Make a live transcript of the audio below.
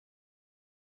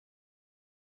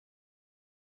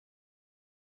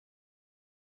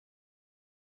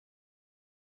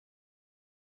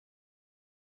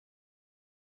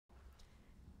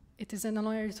It is an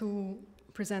honor to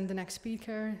present the next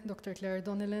speaker, Dr. Clare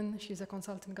Donnellan. She's a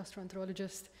consultant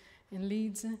gastroenterologist in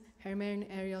Leeds. Her main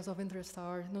areas of interest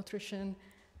are nutrition,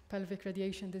 pelvic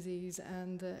radiation disease,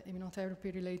 and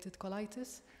immunotherapy-related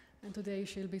colitis. And today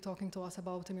she'll be talking to us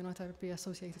about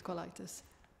immunotherapy-associated colitis.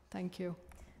 Thank you.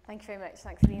 Thank you very much.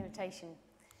 Thanks for the invitation.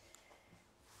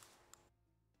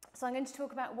 So I'm going to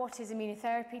talk about what is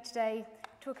immunotherapy today,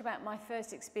 talk about my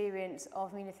first experience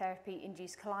of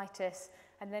immunotherapy-induced colitis,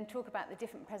 and then talk about the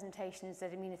different presentations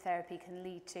that immunotherapy can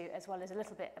lead to, as well as a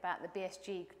little bit about the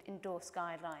BSG endorsed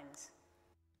guidelines.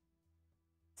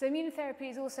 So immunotherapy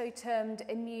is also termed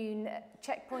immune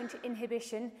checkpoint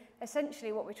inhibition.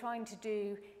 Essentially what we're trying to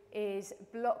do is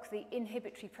block the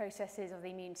inhibitory processes of the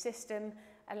immune system,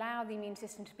 allow the immune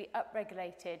system to be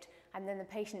upregulated, and then the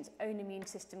patient's own immune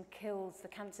system kills the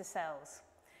cancer cells.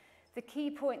 The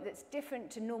key point that's different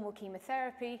to normal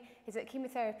chemotherapy is that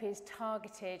chemotherapy is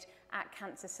targeted at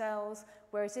cancer cells,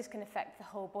 whereas this can affect the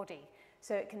whole body.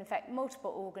 So it can affect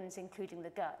multiple organs, including the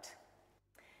gut.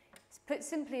 Put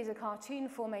simply as a cartoon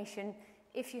formation,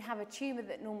 if you have a tumour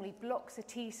that normally blocks a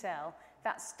T cell,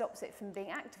 that stops it from being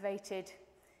activated.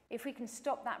 If we can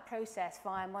stop that process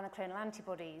via monoclonal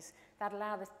antibodies, that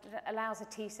allows the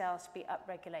T cells to be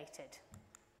upregulated.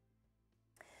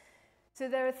 So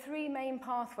there are three main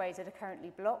pathways that are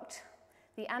currently blocked.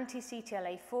 The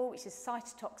anti-CTLA-4, which is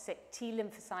cytotoxic T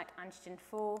lymphocyte antigen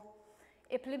 4.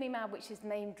 Ipilimumab, which is the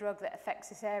main drug that affects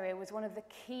this area, was one of the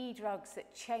key drugs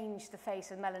that changed the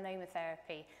face of melanoma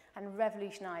therapy and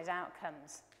revolutionized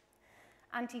outcomes.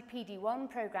 Anti-PD-1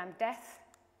 programmed death.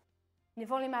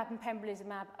 Nivolumab and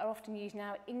pembrolizumab are often used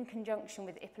now in conjunction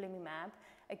with ipilimumab,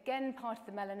 again part of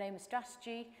the melanoma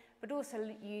strategy, but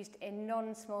also used in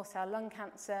non-small cell lung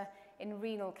cancer, in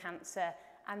renal cancer,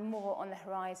 and more on the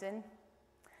horizon.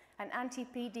 And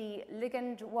anti-PD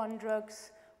ligand 1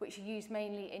 drugs, which are used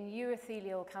mainly in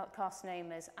urothelial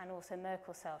carcinomas and also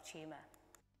Merkel cell tumour.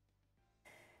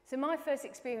 So my first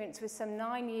experience was some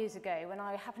 9 years ago when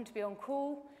I happened to be on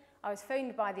call. I was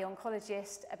phoned by the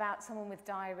oncologist about someone with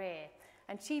diarrhea,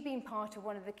 and she'd been part of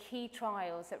one of the key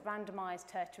trials that randomised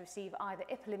her to receive either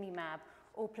ipilimumab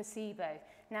or placebo.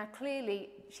 Now clearly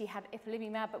she had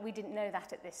ipilimumab, but we didn't know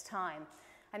that at this time.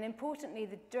 And importantly,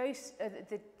 the dose of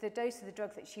the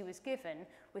drug that she was given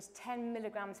was 10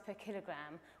 milligrams per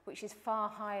kilogram, which is far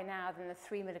higher now than the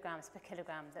 3 milligrams per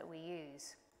kilogram that we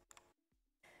use.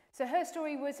 So her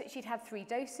story was that she'd had 3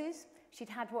 doses. She'd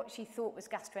had what she thought was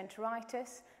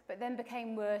gastroenteritis, but then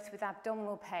became worse with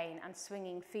abdominal pain and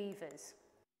swinging fevers.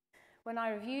 When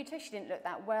I reviewed her, she didn't look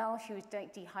that well. She was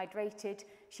dehydrated.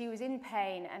 She was in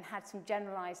pain and had some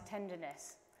generalized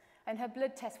tenderness. And her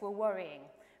blood tests were worrying.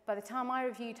 By the time I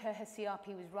reviewed her, her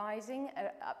CRP was rising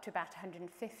up to about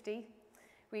 150.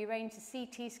 We arranged a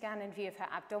CT scan in view of her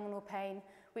abdominal pain,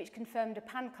 which confirmed a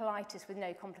pancolitis with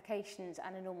no complications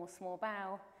and a normal small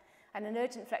bowel. And an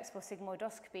urgent flexible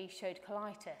sigmoidoscopy showed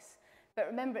colitis. But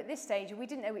remember, at this stage, we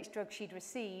didn't know which drug she'd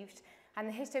received, and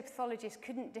the histopathologist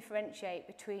couldn't differentiate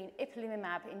between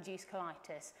ipilimumab-induced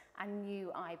colitis and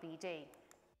new IBD.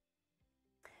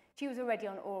 She was already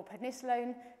on oral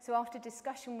prednisolone, so after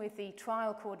discussion with the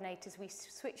trial coordinators, we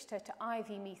switched her to IV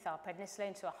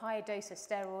methylprednisolone, so a higher dose of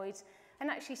steroids, and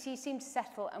actually she seemed to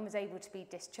settle and was able to be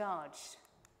discharged.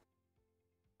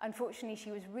 Unfortunately,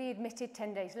 she was readmitted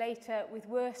 10 days later with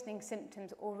worsening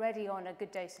symptoms, already on a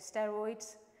good dose of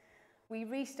steroids. We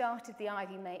restarted the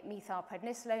IV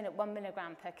methylprednisolone at 1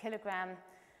 milligram per kilogram,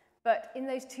 but in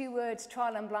those 2 words,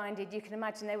 trial unblinded, you can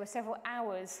imagine there were several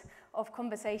hours of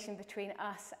conversation between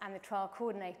us and the trial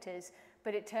coordinators,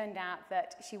 but it turned out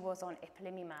that she was on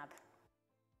ipilimumab.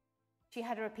 She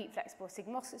had a repeat flexible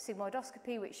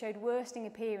sigmoidoscopy, which showed worsening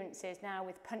appearances now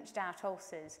with punched out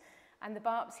ulcers, and the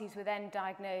biopsies were then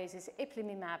diagnosed as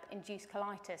ipilimumab-induced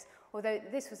colitis, although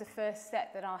this was the first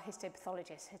step that our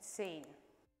histopathologist had seen.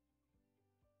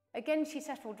 Again, she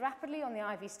settled rapidly on the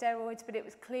IV steroids, but it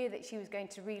was clear that she was going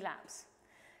to relapse.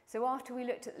 So after we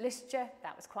looked at the literature,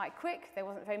 that was quite quick, there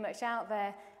wasn't very much out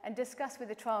there, and discussed with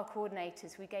the trial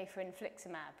coordinators, we gave her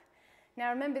infliximab.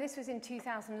 Now remember, this was in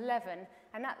 2011,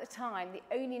 and at the time, the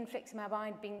only infliximab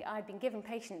I'd been given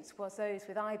patients was those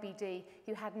with IBD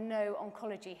who had no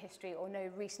oncology history or no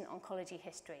recent oncology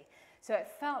history. So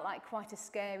it felt like quite a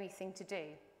scary thing to do.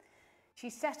 She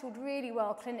settled really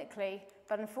well clinically,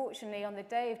 but unfortunately on the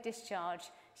day of discharge,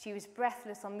 she was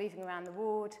breathless on moving around the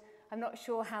ward. I'm not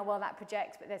sure how well that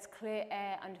projects, but there's clear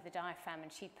air under the diaphragm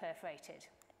and she'd perforated.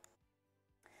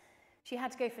 She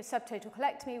had to go for a subtotal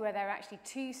colectomy where there are actually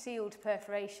 2 sealed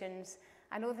perforations,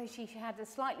 and although she had a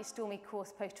slightly stormy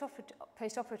course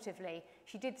post-operatively,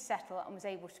 she did settle and was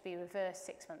able to be reversed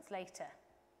 6 months later.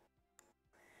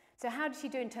 So how did she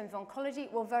do in terms of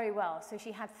oncology? Well, very well. So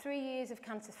she had 3 years of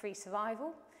cancer-free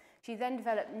survival. She then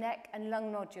developed neck and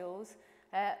lung nodules,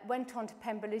 went on to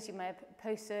pembrolizumab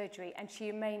post-surgery, and she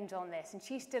remained on this. And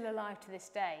she's still alive to this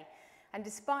day. And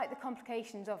despite the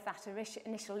complications of that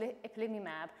initial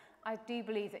ipilimumab, I do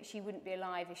believe that she wouldn't be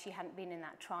alive if she hadn't been in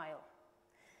that trial.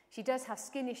 She does have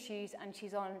skin issues, and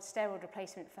she's on steroid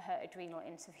replacement for her adrenal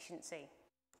insufficiency.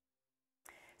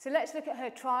 So let's look at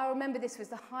her trial. Remember, this was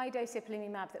the high-dose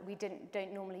ipilimumab that we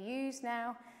don't normally use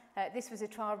now. This was a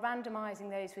trial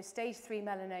randomizing those with stage 3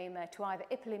 melanoma to either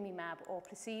ipilimumab or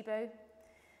placebo.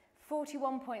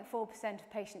 41.4%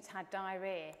 of patients had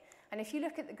diarrhea. And if you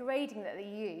look at the grading that they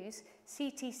use,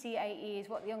 CTCAE is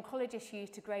what the oncologists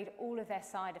use to grade all of their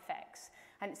side effects.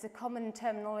 And it's the common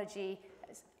terminology,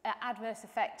 adverse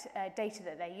effect data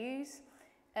that they use.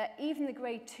 Even the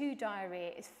grade 2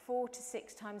 diarrhea is 4 to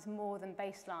 6 times more than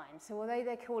baseline. So although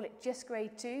they call it just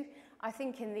grade 2, I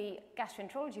think in the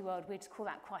gastroenterology world, we'd call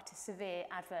that quite a severe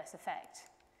adverse effect.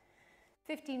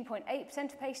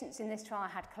 15.8% of patients in this trial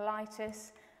had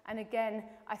colitis. And again,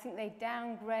 I think they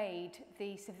downgrade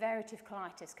the severity of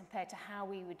colitis compared to how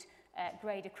we would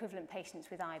grade equivalent patients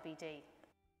with IBD.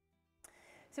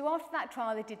 So after that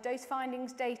trial, they did dose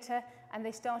findings data, and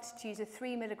they started to use a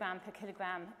 3 milligram per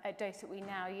kilogram dose that we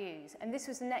now use. And this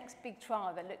was the next big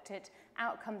trial that looked at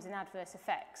outcomes and adverse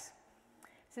effects.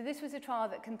 So this was a trial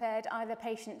that compared either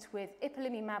patients with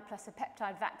ipilimumab plus a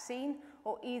peptide vaccine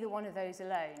or either one of those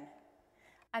alone.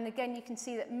 And again, you can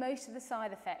see that most of the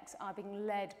side effects are being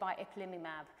led by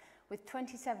ipilimumab, with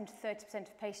 27 to 30%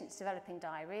 of patients developing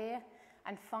diarrhea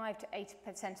and 5 to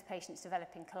 80% of patients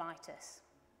developing colitis.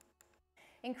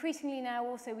 Increasingly now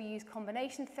also we use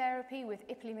combination therapy with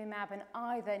ipilimumab and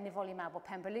either nivolumab or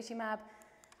pembrolizumab,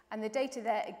 and the data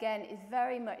there again is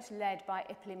very much led by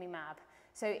ipilimumab.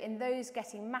 So in those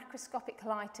getting macroscopic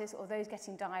colitis or those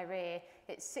getting diarrhea,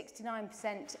 it's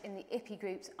 69% in the IPI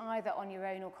groups, either on your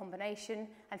own or combination,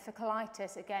 and for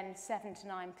colitis, again, 7 to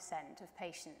 9% of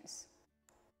patients.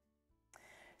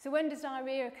 So when does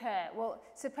diarrhea occur? Well,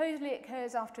 supposedly it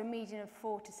occurs after a median of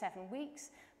 4 to 7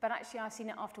 weeks, but actually I've seen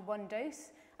it after 1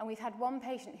 dose, and we've had 1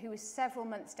 patient who was several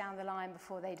months down the line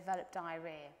before they developed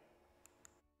diarrhea.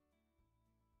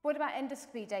 What about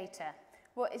endoscopy data?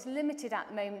 Well, it's limited at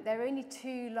the moment. There are only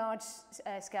 2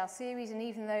 large-scale series, and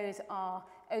even those are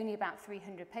only about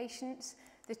 300 patients.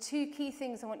 The 2 key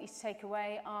things I want you to take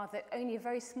away are that only a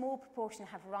very small proportion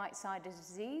have right-sided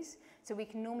disease, so we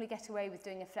can normally get away with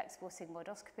doing a flexible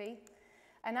sigmoidoscopy.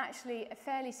 And actually, a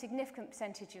fairly significant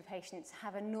percentage of patients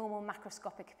have a normal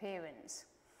macroscopic appearance.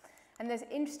 And there's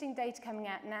interesting data coming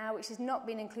out now, which has not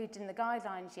been included in the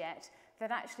guidelines yet,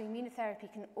 that actually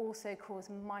immunotherapy can also cause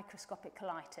microscopic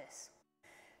colitis.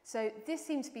 So this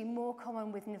seems to be more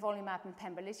common with nivolumab and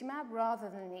pembrolizumab rather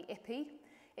than the IPI.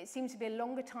 It seems to be a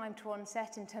longer time to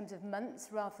onset in terms of months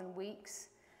rather than weeks,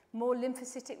 more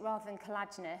lymphocytic rather than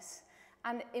collagenous,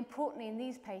 and importantly in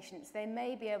these patients, they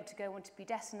may be able to go on to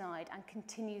budesonide and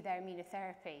continue their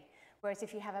immunotherapy. Whereas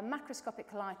if you have a macroscopic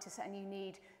colitis and you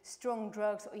need strong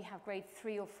drugs or you have grade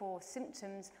 3 or 4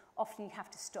 symptoms, often you have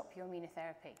to stop your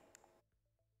immunotherapy.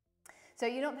 So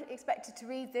you're not expected to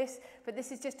read this, but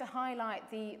this is just to highlight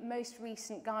the most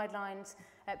recent guidelines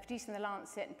produced in the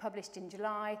Lancet and published in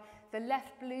July. The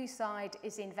left blue side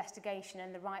is the investigation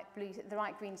and the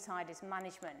right green side is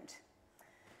management.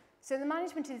 So the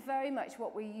management is very much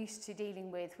what we're used to dealing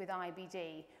with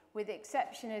IBD, with the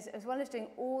exception as well as doing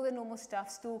all the normal stuff,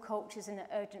 stool cultures and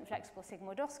urgent flexible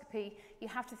sigmoidoscopy, you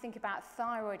have to think about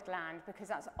thyroid gland because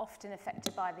that's often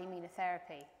affected by the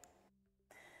immunotherapy.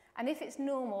 And if it's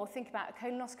normal, think about a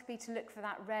colonoscopy to look for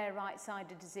that rare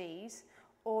right-sided disease,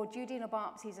 or duodenal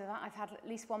biopsies. I've had at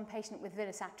least 1 patient with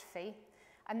villus atrophy.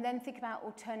 And then think about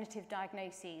alternative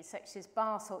diagnoses, such as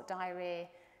bile salt diarrhea,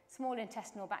 small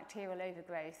intestinal bacterial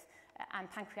overgrowth,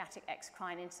 and pancreatic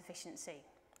exocrine insufficiency.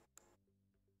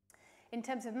 In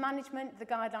terms of management, the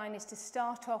guideline is to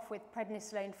start off with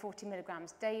prednisolone 40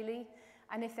 milligrams daily.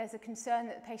 And if there's a concern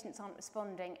that the patients aren't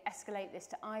responding, escalate this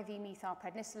to IV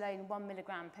methylprednisolone 1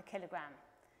 milligram per kilogram.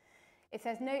 If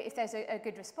there's a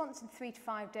good response in 3 to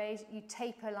 5 days, you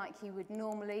taper like you would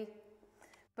normally.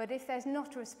 But if there's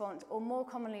not a response, or more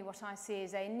commonly what I see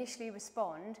is they initially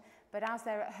respond, but as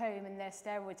they're at home and their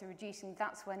steroids are reducing,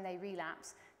 that's when they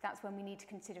relapse. That's when we need to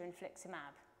consider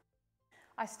infliximab.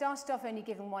 I started off only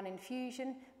giving 1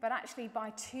 infusion, but actually by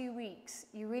 2 weeks,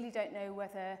 you really don't know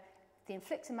whether the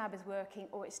infliximab is working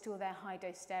or it's still their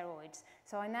high-dose steroids.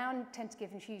 So I now tend to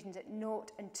give infusions at 0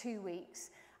 and 2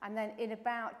 weeks, and then in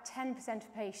about 10%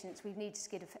 of patients, we need to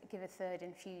give a 3rd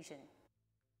infusion.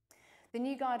 The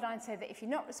new guidelines say that if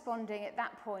you're not responding at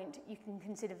that point, you can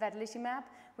consider vedolizumab.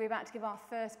 We're about to give our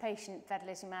first patient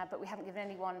vedolizumab, but we haven't given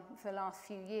anyone for the last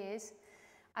few years.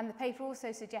 And the paper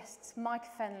also suggests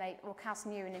mycophenolate or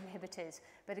calcineurin inhibitors,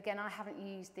 but again, I haven't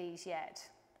used these yet.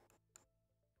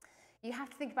 You have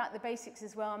to think about the basics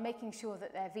as well, making sure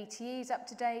that their VTE is up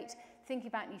to date, thinking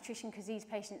about nutrition because these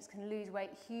patients can lose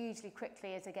weight hugely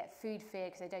quickly as they get food fear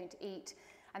because they don't eat,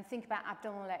 and think about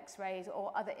abdominal x-rays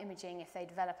or other imaging if they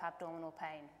develop abdominal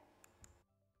pain.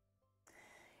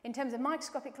 In terms of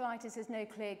microscopic colitis, there's no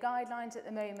clear guidelines at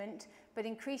the moment, but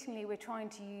increasingly we're trying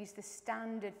to use the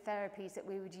standard therapies that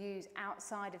we would use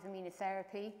outside of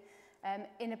immunotherapy.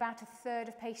 In about a third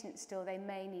of patients still, they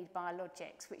may need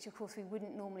biologics, which of course we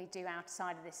wouldn't normally do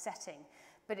outside of this setting.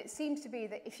 But it seems to be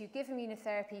that if you give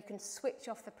immunotherapy, you can switch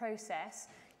off the process,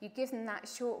 you give them that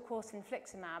short course of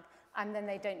infliximab, and then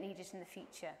they don't need it in the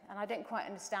future. And I don't quite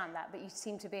understand that, but you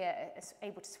seem to be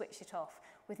able to switch it off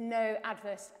with no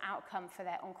adverse outcome for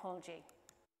their oncology.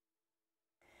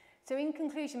 So in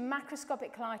conclusion,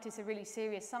 macroscopic colitis is a really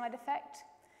serious side effect.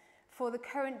 For the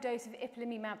current dose of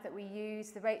ipilimumab that we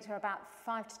use, the rates are about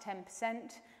 5 to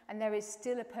 10%, and there is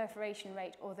still a perforation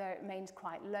rate, although it remains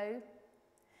quite low.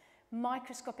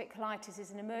 Microscopic colitis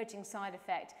is an emerging side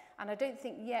effect, and I don't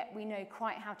think yet we know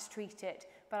quite how to treat it,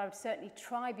 but I would certainly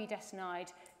try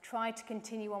budesonide, try to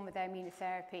continue on with their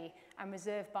immunotherapy, and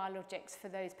reserve biologics for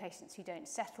those patients who don't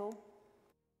settle.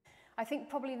 I think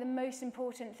probably the most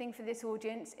important thing for this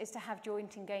audience is to have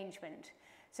joint engagement.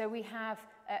 So we have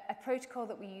a protocol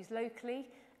that we use locally.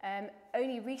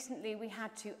 Only recently we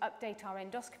had to update our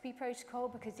endoscopy protocol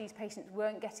because these patients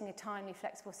weren't getting a timely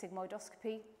flexible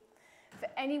sigmoidoscopy. For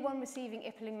anyone receiving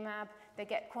ipilimumab, they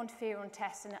get quantiferon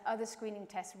tests and other screening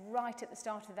tests right at the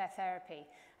start of their therapy.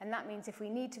 And that means if we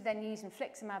need to then use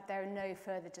infliximab, there are no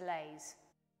further delays.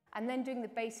 And then doing the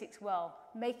basics well,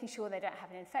 making sure they don't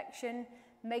have an infection,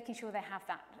 making sure they have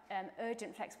that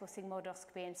urgent flexible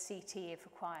sigmoidoscopy and CT if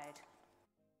required.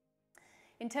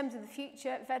 In terms of the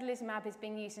future, vedolizumab is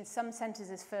being used in some centres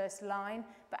as first line,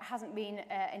 but hasn't been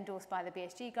endorsed by the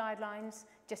BSG guidelines,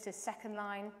 just as second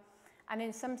line. And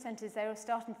in some centres, they're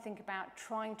starting to think about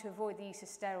trying to avoid the use of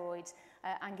steroids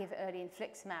and give early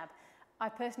infliximab. I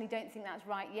personally don't think that's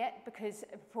right yet because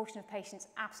a proportion of patients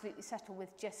absolutely settle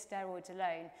with just steroids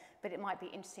alone, but it might be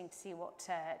interesting to see what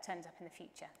turns up in the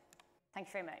future. Thank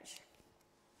you very much.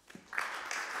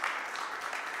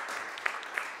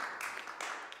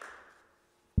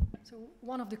 So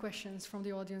one of the questions from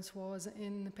the audience was,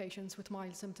 in patients with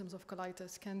mild symptoms of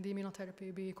colitis, can the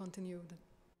immunotherapy be continued?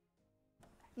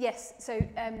 Yes, so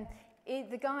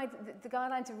the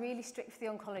guidelines are really strict for the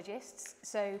oncologists,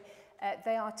 so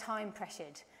they are time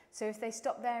pressured. So if they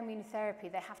stop their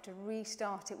immunotherapy, they have to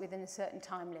restart it within a certain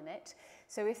time limit.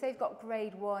 So if they've got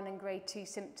grade 1 and grade 2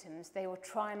 symptoms, they will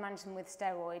try and manage them with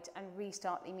steroids and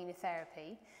restart the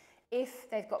immunotherapy. If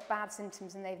they've got bad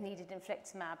symptoms and they've needed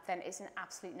infliximab, then it's an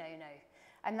absolute no-no.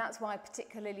 And that's why,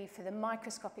 particularly for the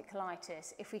microscopic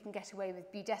colitis, if we can get away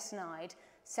with budesonide,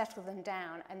 settle them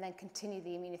down, and then continue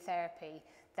the immunotherapy,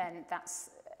 then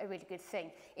that's a really good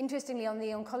thing. Interestingly, on the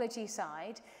oncology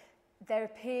side, there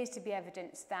appears to be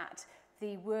evidence that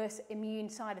the worse immune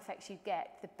side effects you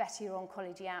get, the better your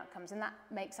oncology outcomes, and that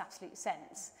makes absolute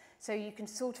sense. So you can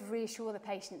sort of reassure the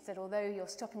patients that although you're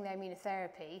stopping their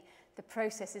immunotherapy, the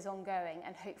process is ongoing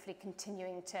and hopefully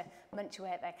continuing to munch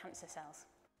away at their cancer cells.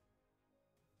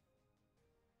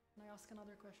 Can I ask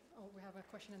another question? Oh, we have a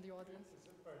question in the audience. It's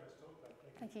a very nice talk,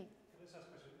 Thank you. Can I just ask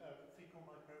a question? Fecal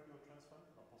microbial transplant,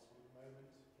 not possible at the moment,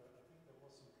 but I think there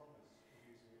was some promise of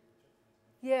using it for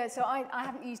checkpoint. Yeah, so I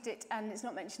haven't used it, and it's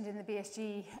not mentioned in the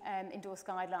BSG endorsed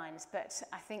guidelines, but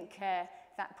I think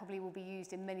that probably will be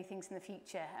used in many things in the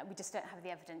future. We just don't have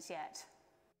the evidence yet.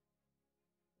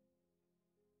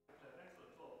 Thanks for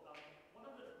the talk.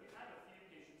 We've had a few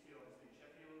patients here, obviously in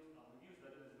Sheffield. We've used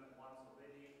vedolizumab once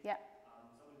already. Yeah.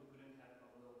 Somebody who didn't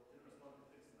respond to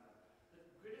infliximab.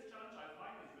 The greatest challenge I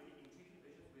find is really in treating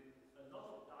patients with a lot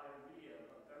of diarrhea,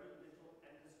 but very little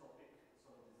endoscopic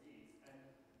sort of disease. And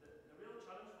the real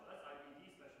challenge for us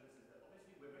IBD specialists is that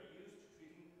obviously we're very used to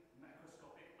treating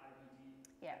macroscopic IBD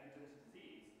evident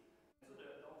disease. So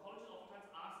the oncologists oftentimes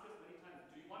ask us many times,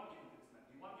 do you want to give infliximab?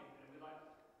 Do you want to give it? And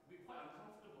we're quite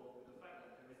uncomfortable with the fact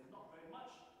that there is not very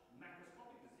much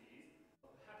macroscopic disease,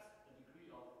 but perhaps a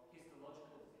degree of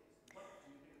histological disease. What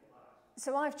do you think of that?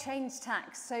 So I've changed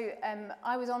tack. So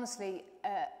I was honestly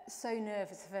so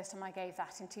nervous the first time I gave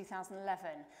that in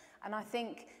 2011. And I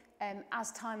think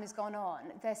as time has gone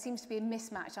on, there seems to be a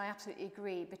mismatch, I absolutely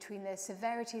agree, between the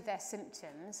severity of their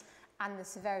symptoms and the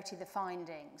severity of the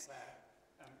findings.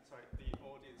 Sorry, the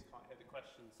audience can't hear the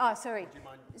question. So Ah, sorry. would you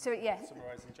mind yeah.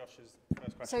 summarising Josh's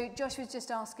first question? So Josh was just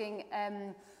asking,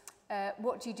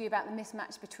 what do you do about the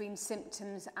mismatch between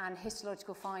symptoms and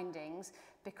histological findings?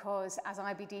 Because as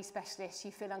IBD specialists,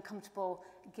 you feel uncomfortable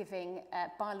giving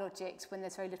biologics when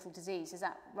there's very little disease. Is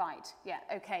that right? Yeah,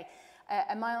 okay.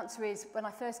 And my answer is, when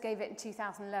I first gave it in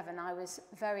 2011, I was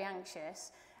very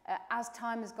anxious. As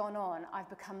time has gone on, I've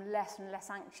become less and less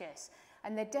anxious.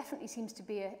 And there definitely seems to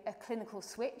be a clinical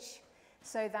switch,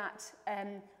 so that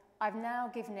I've now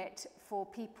given it for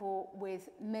people with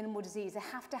minimal disease. They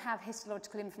have to have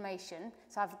histological information.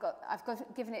 So I've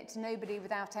given it to nobody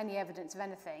without any evidence of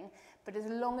anything. But as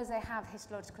long as they have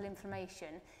histological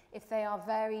information, if they are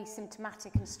very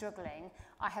symptomatic and struggling,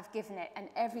 I have given it. And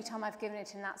every time I've given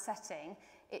it in that setting,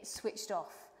 it's switched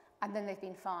off. And then they've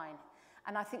been fine.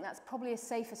 And I think that's probably a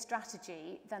safer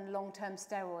strategy than long-term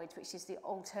steroids, which is the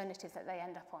alternative that they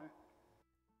end up on.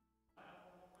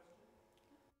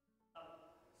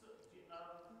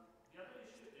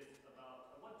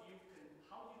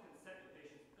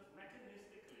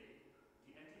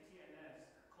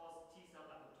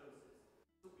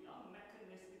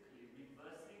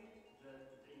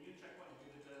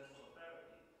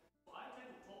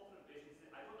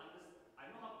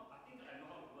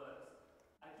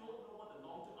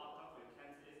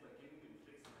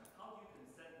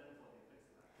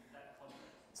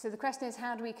 So the question is,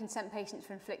 how do we consent patients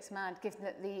for infliximab, given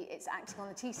that it's acting on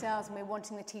the T cells and we're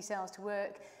wanting the T cells to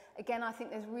work? Again, I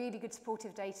think there's really good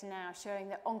supportive data now showing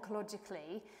that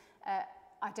oncologically,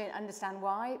 I don't understand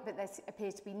why, but there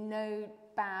appears to be no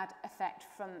bad effect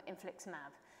from infliximab.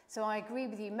 So I agree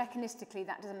with you, mechanistically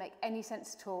that doesn't make any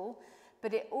sense at all,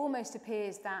 but it almost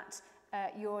appears that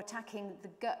you're attacking the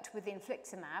gut with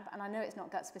infliximab, and I know it's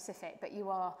not gut specific, but you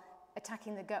are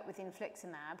attacking the gut with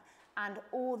infliximab, and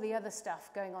all the other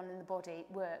stuff going on in the body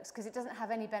works, because it doesn't have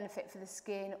any benefit for the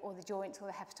skin or the joints or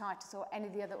the hepatitis or any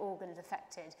of the other organs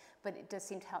affected, but it does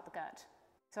seem to help the gut.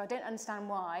 So I don't understand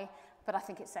why, but I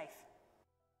think it's safe.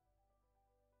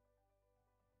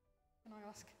 Can I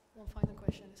ask one final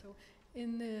question? So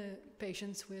in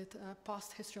patients with a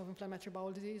past history of inflammatory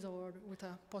bowel disease or with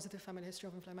a positive family history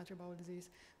of inflammatory bowel disease,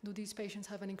 do these patients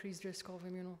have an increased risk of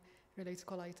immuno-related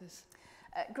colitis?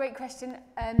 Great question.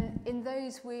 In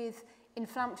those with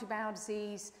inflammatory bowel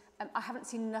disease, I haven't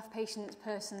seen enough patients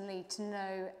personally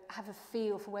to have a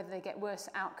feel for whether they get worse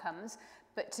outcomes,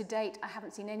 but to date I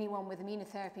haven't seen anyone with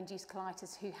immunotherapy-induced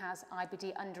colitis who has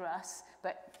IBD under us,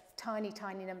 but tiny,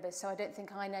 tiny numbers, so I don't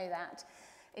think I know that.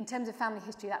 In terms of family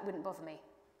history, that wouldn't bother me.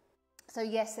 So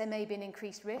yes, there may be an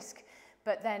increased risk,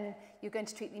 but then you're going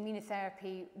to treat the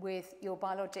immunotherapy with your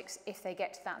biologics if they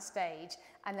get to that stage,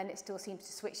 and then it still seems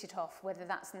to switch it off, whether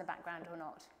that's in the background or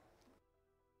not.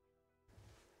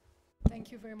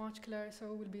 Thank you very much, Claire.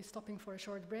 So we'll be stopping for a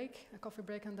short break, a coffee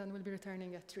break, and then we'll be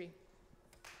returning at 3.